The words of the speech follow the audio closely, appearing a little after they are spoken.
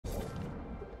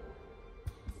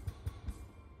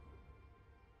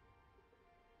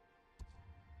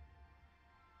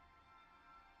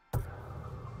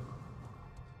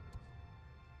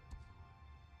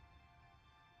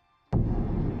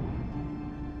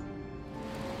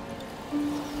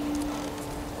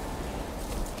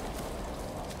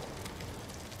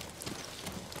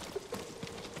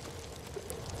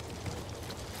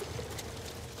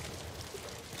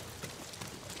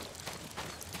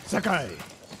Sakai.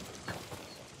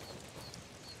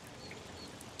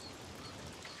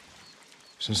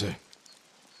 Sensei,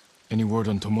 any word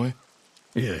on Tomoe?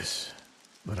 Yes,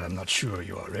 but I'm not sure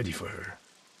you are ready for her.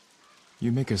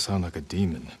 You make her sound like a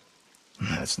demon.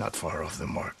 That's not far off the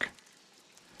mark.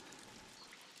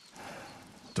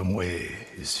 Tomoe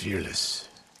is fearless.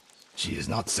 She is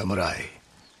not samurai,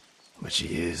 but she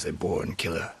is a born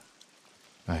killer.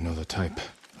 I know the type.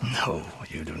 No,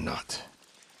 you do not.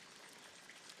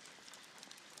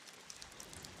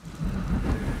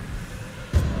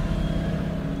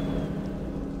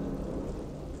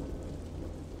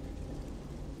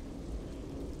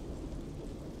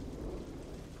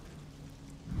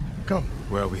 Come.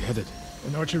 Where are we headed?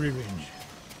 An archery range.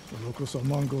 The locals saw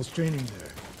Mongols training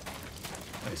there.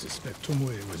 I suspect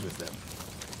Tomoe was with them.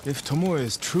 If Tomoe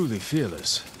is truly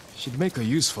fearless, she'd make a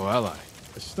useful ally.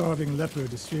 A starving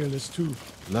leopard is fearless too.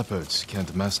 Leopards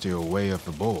can't master your way of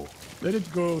the bow. Let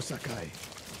it go, Sakai.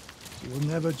 She will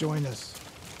never join us.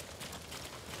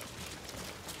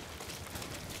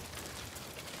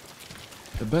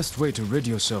 The best way to rid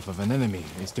yourself of an enemy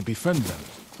is to befriend them.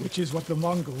 Which is what the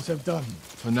Mongols have done.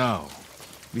 For now,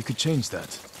 we could change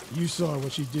that. You saw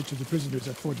what she did to the prisoners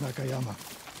at Fort Nakayama.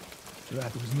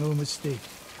 That was no mistake.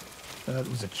 That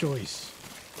was a choice.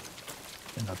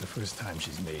 And not the first time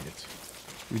she's made it.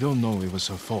 We don't know it was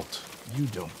her fault. You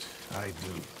don't. I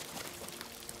do.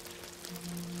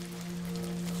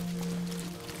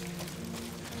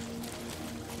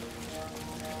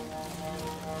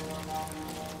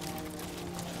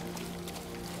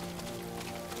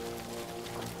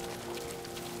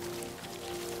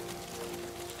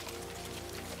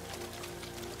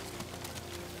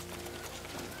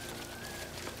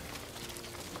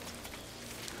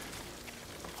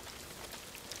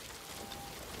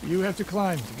 You have to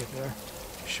climb to get there.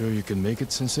 Sure you can make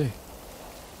it, Sensei?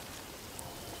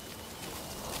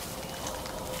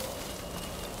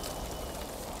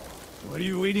 What are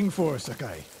you waiting for,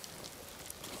 Sakai?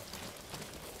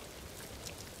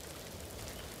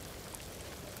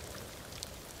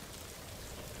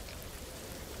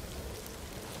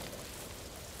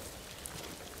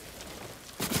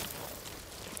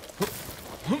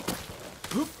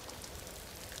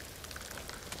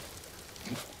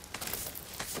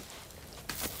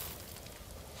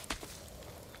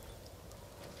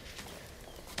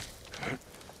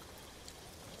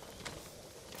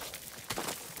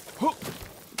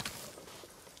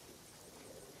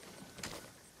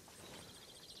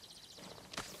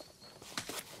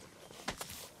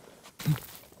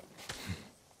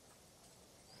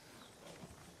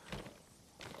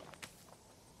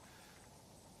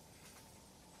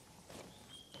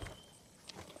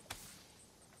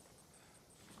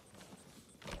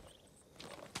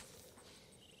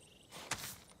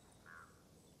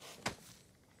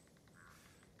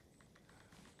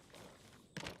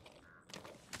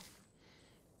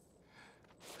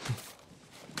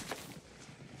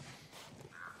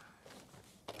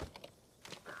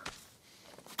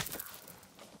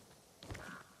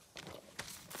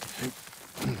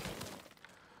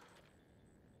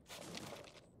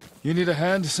 You need a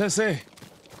hand, Sensei?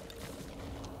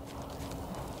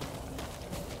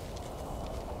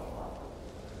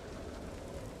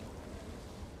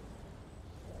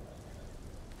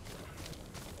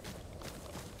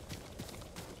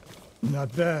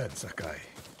 Not bad, Sakai.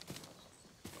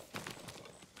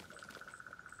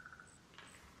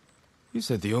 You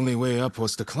said the only way up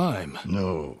was to climb.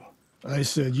 No. I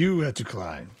said you had to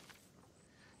climb.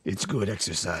 It's good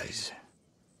exercise.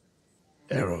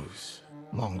 Arrows,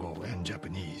 Mongol and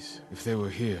Japanese. If they were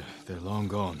here, they're long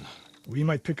gone. We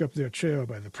might pick up their trail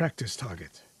by the practice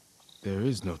target. There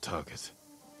is no target.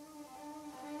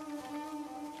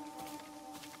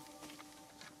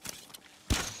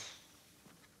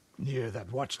 Near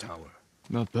that watchtower.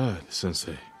 Not bad,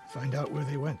 Sensei. Find out where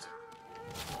they went.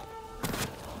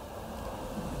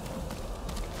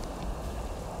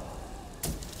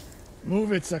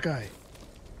 Move it, Sakai.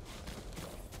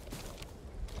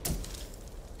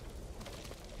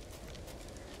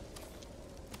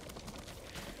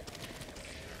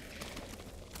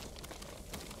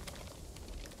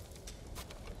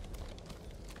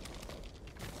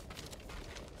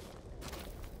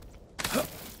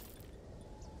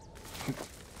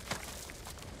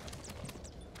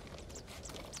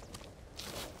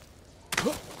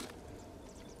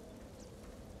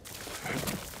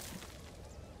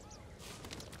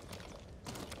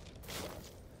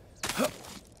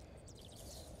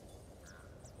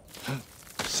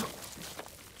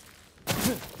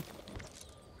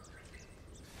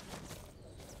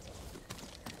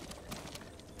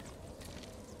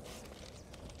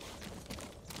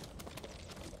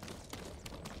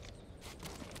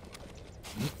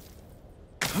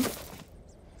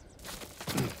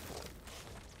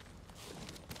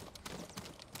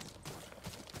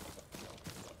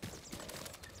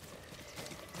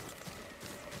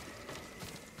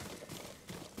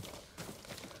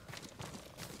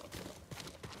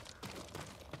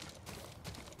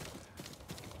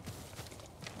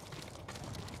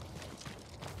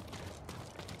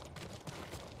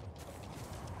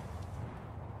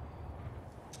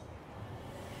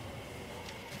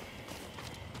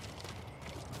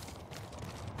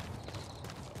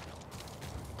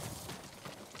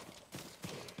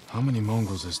 How many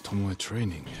Mongols is Tomoe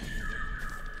training?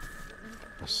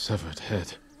 A severed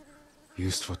head,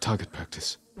 used for target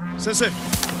practice. Sensei,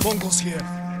 Mongols here.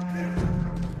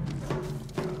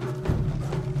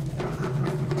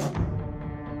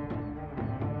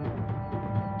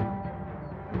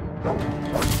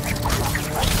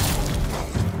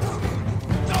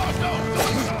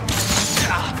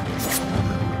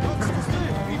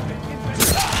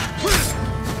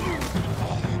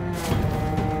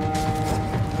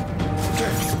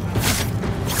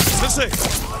 Sensei,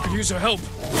 I could use your help.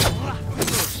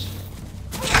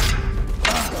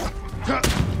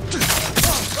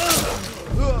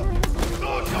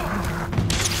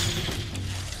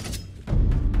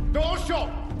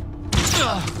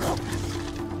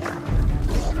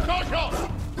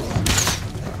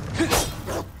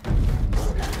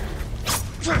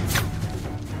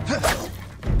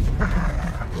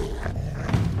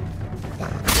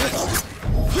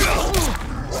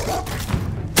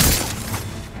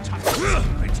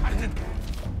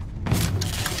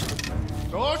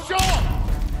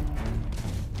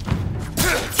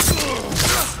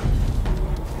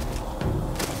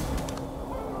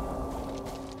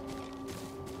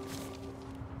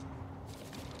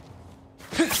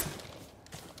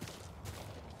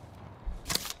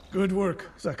 Good work,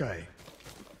 Sakai.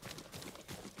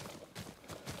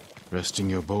 Resting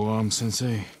your bow arm,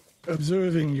 Sensei?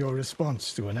 Observing your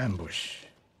response to an ambush.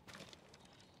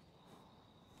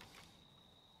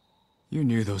 You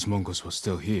knew those Mongols were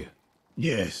still here.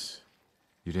 Yes.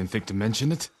 You didn't think to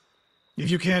mention it?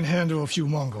 If you can't handle a few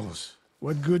Mongols,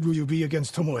 what good will you be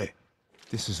against Tomoe?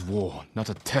 This is war, not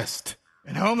a test.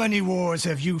 And how many wars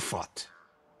have you fought?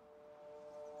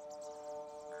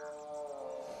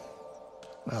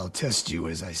 I'll test you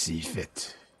as I see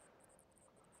fit.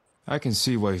 I can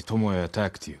see why Tomoe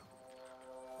attacked you.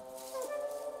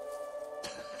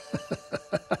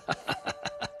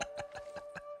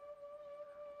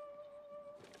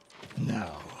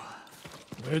 Now,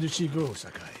 where did she go,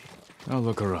 Sakai? I'll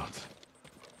look around.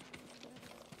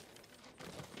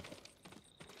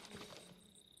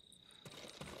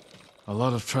 A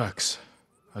lot of tracks.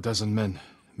 A dozen men,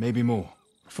 maybe more.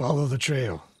 Follow the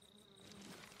trail.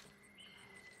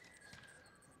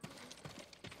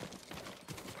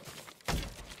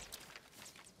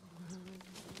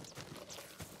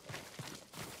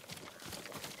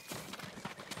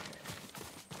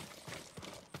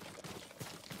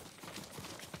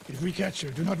 If we catch her,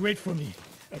 do not wait for me.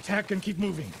 Attack and keep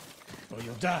moving, or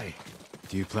you'll die.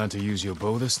 Do you plan to use your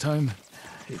bow this time?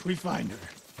 If we find her.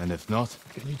 And if not?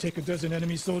 Can you take a dozen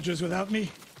enemy soldiers without me?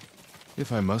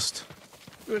 If I must.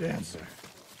 Good answer.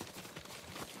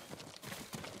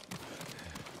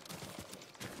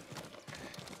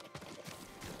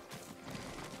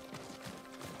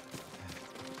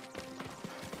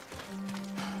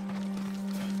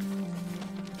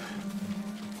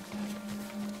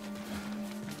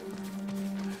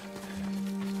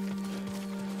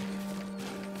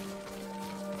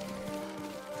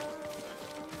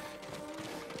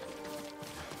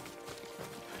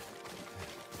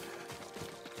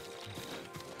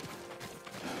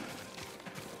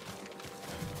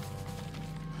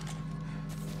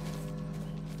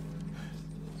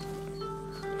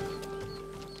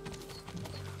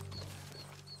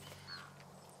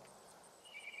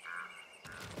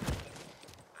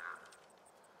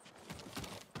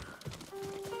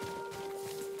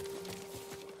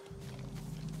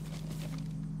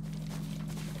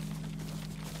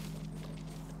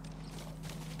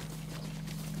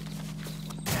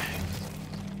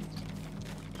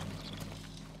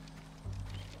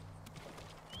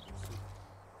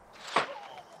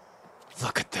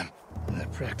 Look at them. They're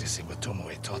practicing what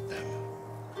Tomoe taught them.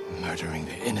 Murdering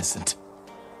the innocent.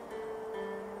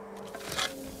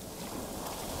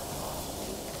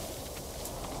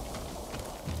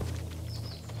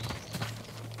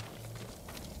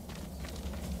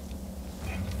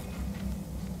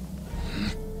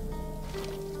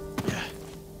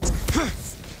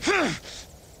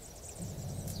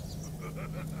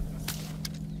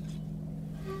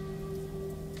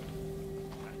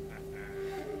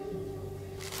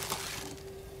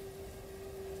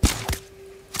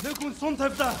 Son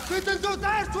тавьлаа. Бидний зүү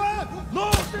даарч бай.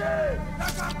 Нуур.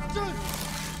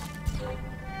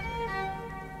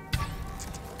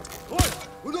 Ой,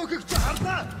 өнөөхийг чи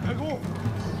харлаа. Агуу.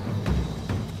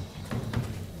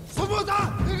 Сумуда.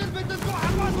 Нэг л бидний зүү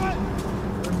хамгаал бай.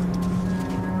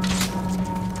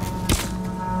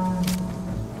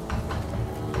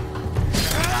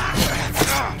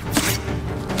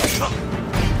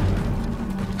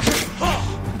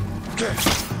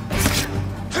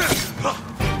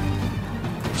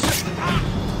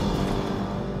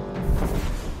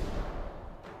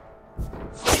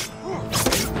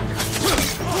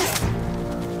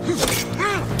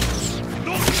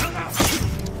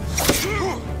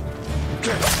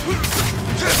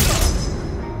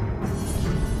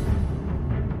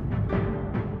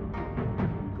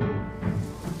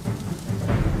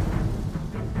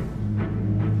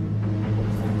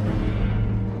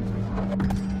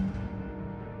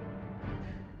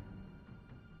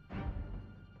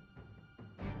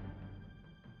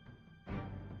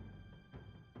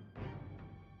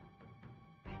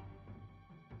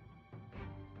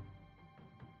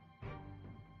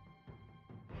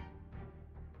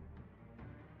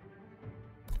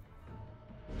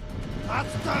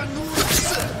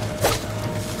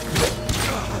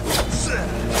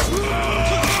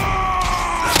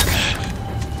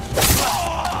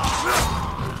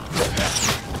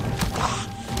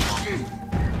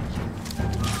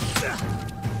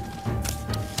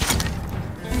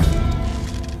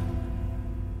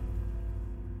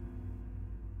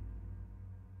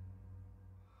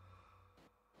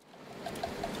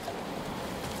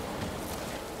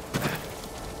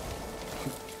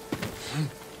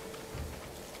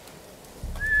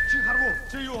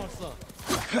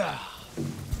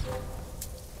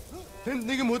 걘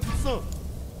내게 뭐 했어?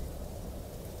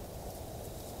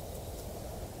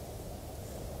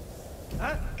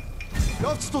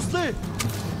 야, 치토스네!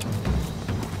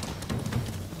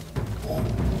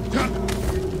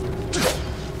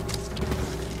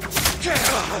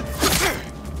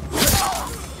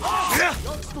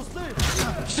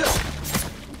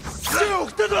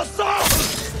 쭉 뜯었어!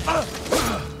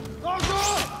 놔줘!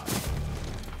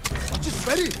 어찌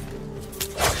베리!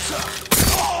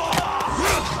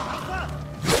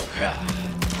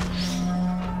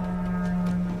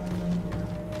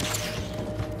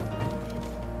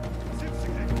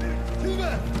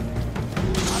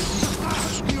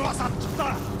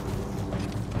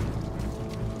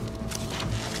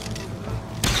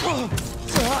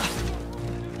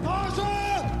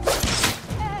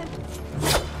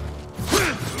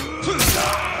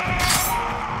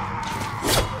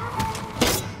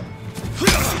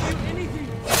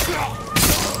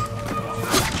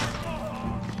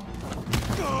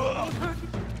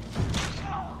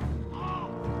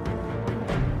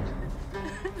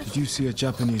 Did you see a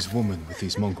Japanese woman with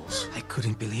these Mongols? I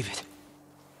couldn't believe it.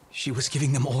 She was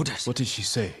giving them orders. What did she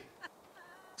say?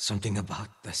 Something about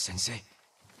the sensei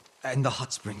and the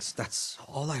hot springs. That's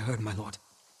all I heard, my lord.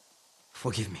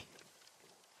 Forgive me.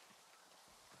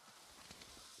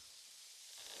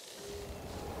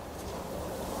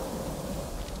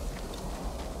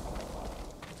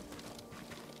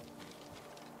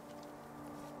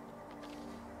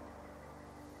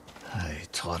 I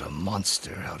taught a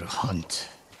monster how to hunt.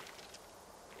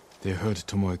 They heard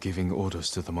Tomoe giving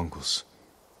orders to the Mongols.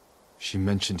 She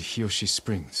mentioned Hiyoshi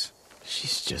Springs.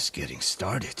 She's just getting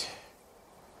started.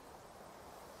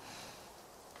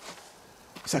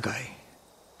 Sakai,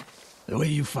 the way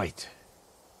you fight,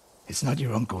 it's not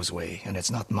your uncle's way, and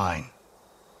it's not mine.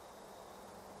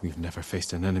 We've never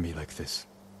faced an enemy like this.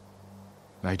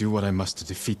 I do what I must to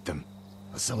defeat them.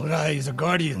 A samurai is a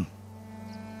guardian,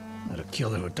 not a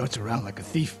killer who darts around like a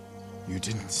thief. You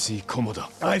didn't see Komoda.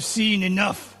 I've seen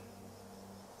enough.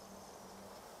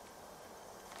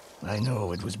 I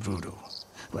know it was brutal,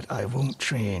 but I won't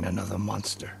train another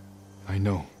monster. I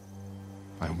know.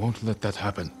 I won't let that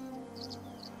happen.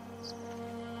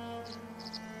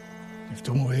 If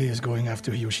Tomoe is going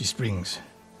after Hiyoshi Springs,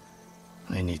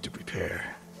 I need to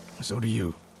prepare. So do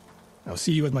you. I'll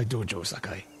see you at my dojo,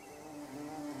 Sakai.